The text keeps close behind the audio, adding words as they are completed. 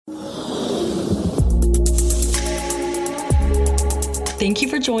Thank you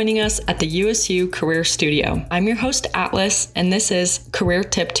for joining us at the USU Career Studio. I'm your host, Atlas, and this is Career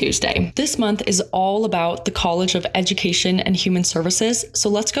Tip Tuesday. This month is all about the College of Education and Human Services, so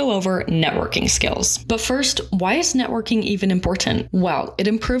let's go over networking skills. But first, why is networking even important? Well, it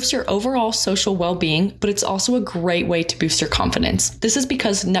improves your overall social well-being, but it's also a great way to boost your confidence. This is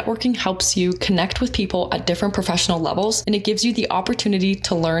because networking helps you connect with people at different professional levels, and it gives you the opportunity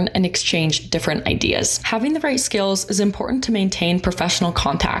to learn and exchange different ideas. Having the right skills is important to maintain professional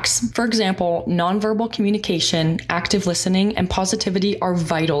contacts. For example, nonverbal communication, active listening, and positivity are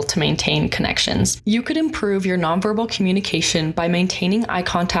vital to maintain connections. You could improve your nonverbal communication by maintaining eye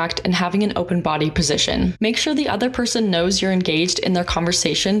contact and having an open body position. Make sure the other person knows you're engaged in their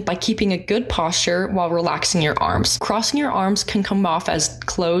conversation by keeping a good posture while relaxing your arms. Crossing your arms can come off as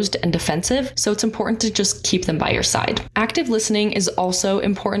closed and defensive, so it's important to just keep them by your side. Active listening is also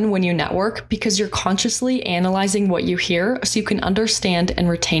important when you network because you're consciously analyzing what you hear so you can understand and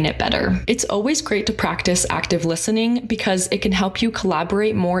retain it better. It's always great to practice active listening because it can help you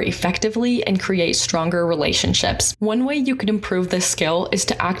collaborate more effectively and create stronger relationships. One way you could improve this skill is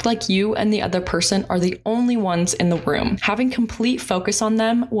to act like you and the other person are the only ones in the room. Having complete focus on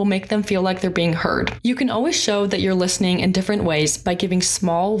them will make them feel like they're being heard. You can always show that you're listening in different ways by giving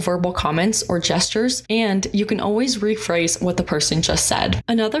small verbal comments or gestures, and you can always rephrase what the person just said.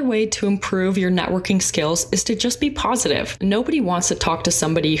 Another way to improve your networking skills is to just be positive. Nobody wants to talk to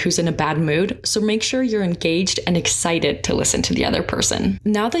somebody who's in a bad mood, so make sure you're engaged and excited to listen to the other person.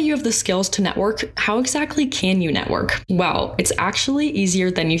 Now that you have the skills to network, how exactly can you network? Well, it's actually easier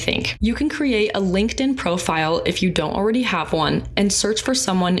than you think. You can create a LinkedIn profile if you don't already have one and search for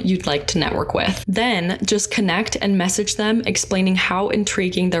someone you'd like to network with. Then just connect and message them explaining how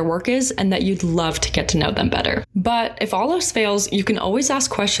intriguing their work is and that you'd love to get to know them better. But if all else fails, you can always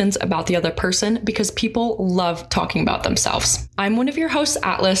ask questions about the other person because people love talking about themselves. I'm one of your hosts,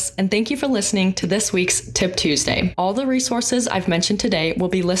 Atlas, and thank you for listening to this week's Tip Tuesday. All the resources I've mentioned today will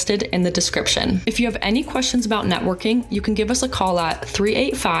be listed in the description. If you have any questions about networking, you can give us a call at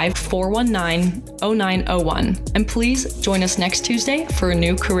 385-419-0901. And please join us next Tuesday for a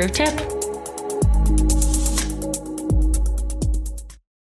new career tip.